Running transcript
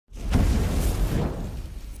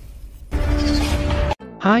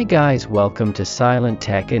Hi guys, welcome to Silent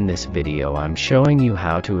Tech. In this video I'm showing you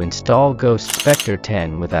how to install Ghost Spectre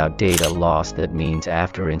 10 without data loss. That means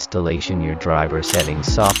after installation your driver settings,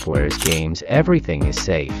 softwares, games, everything is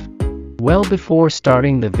safe. Well, before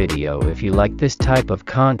starting the video, if you like this type of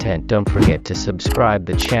content, don't forget to subscribe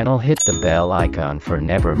the channel, hit the bell icon for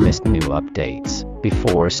never miss new updates.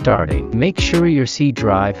 Before starting, make sure your C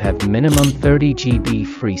drive have minimum 30 GB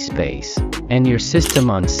free space and your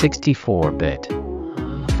system on 64-bit.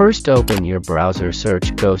 First, open your browser,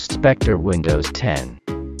 search Ghost Spectre Windows 10.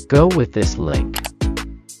 Go with this link.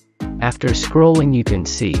 After scrolling you can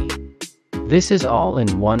see this is all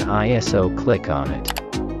in one ISO. Click on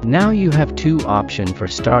it. Now you have two options for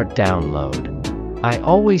start download. I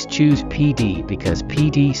always choose PD because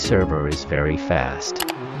PD server is very fast.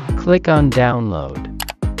 Click on download.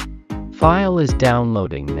 File is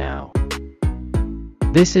downloading now.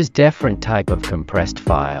 This is different type of compressed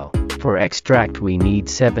file. For extract we need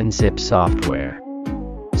 7-zip software.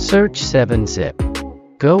 Search 7-zip.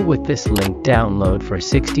 Go with this link, download for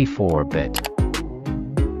 64-bit.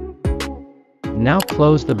 Now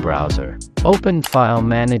close the browser. Open File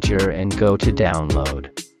Manager and go to Download.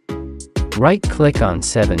 Right-click on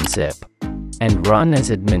 7-zip and run as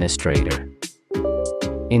administrator.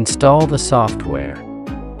 Install the software.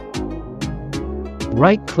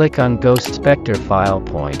 Right-click on Ghost Spectre file,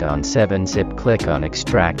 point on 7-zip, click on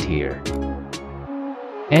Extract here.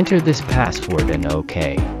 Enter this password and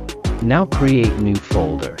OK. Now create new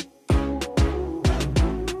folder.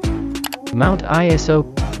 Mount ISO.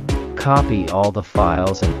 Copy all the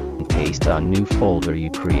files and paste on new folder you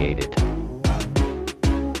created.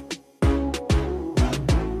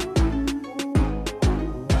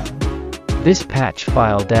 This patch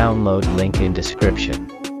file download link in description.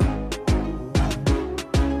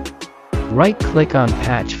 Right-click on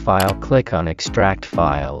patch file, click on extract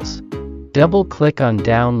files. Double-click on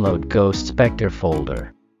download Ghost Spectre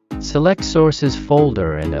folder. Select sources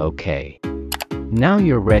folder and OK. Now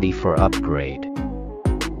you're ready for upgrade.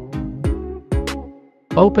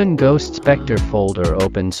 Open Ghost Spectre folder,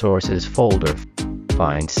 open sources folder,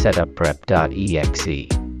 find setupprep.exe.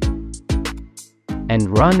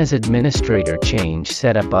 And run as administrator, change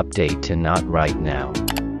setup update to not right now.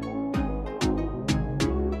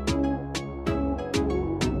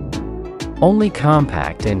 Only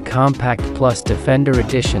Compact and Compact Plus Defender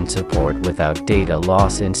Edition support without data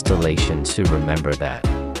loss installation, so remember that.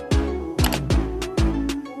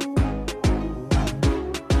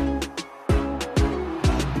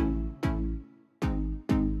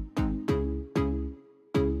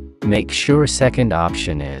 Make sure second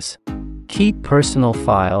option is keep personal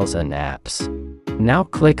files and apps. Now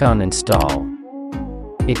click on install.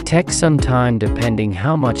 It takes some time depending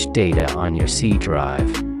how much data on your C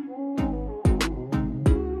drive.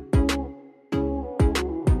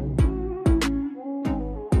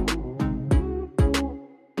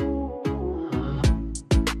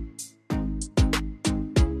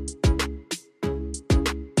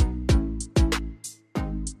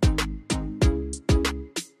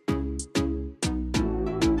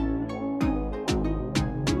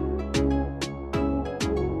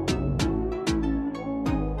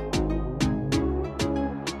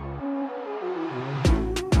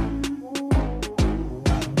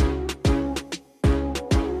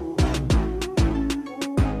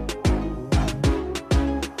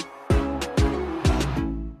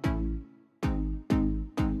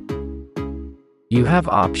 You have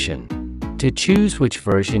option to choose which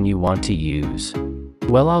version you want to use.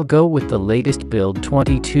 Well, I'll go with the latest build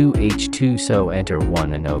 22H2, so enter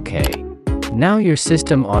 1 and OK. Now your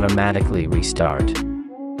system automatically restart.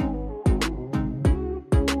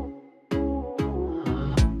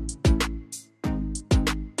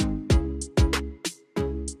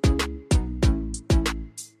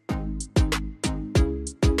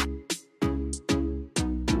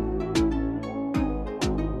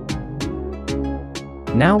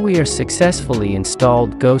 Now we are successfully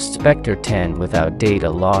installed Ghost Spectre 10 without data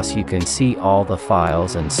loss. You can see all the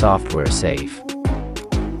files and software safe.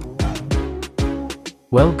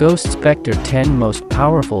 Well, Ghost Spectre 10 most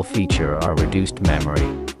powerful feature are reduced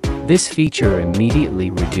memory. This feature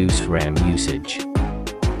immediately reduce RAM usage.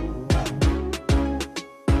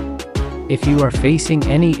 If you are facing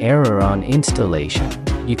any error on installation,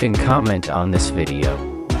 you can comment on this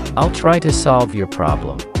video. I'll try to solve your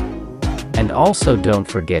problem. And also don't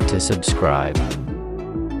forget to subscribe.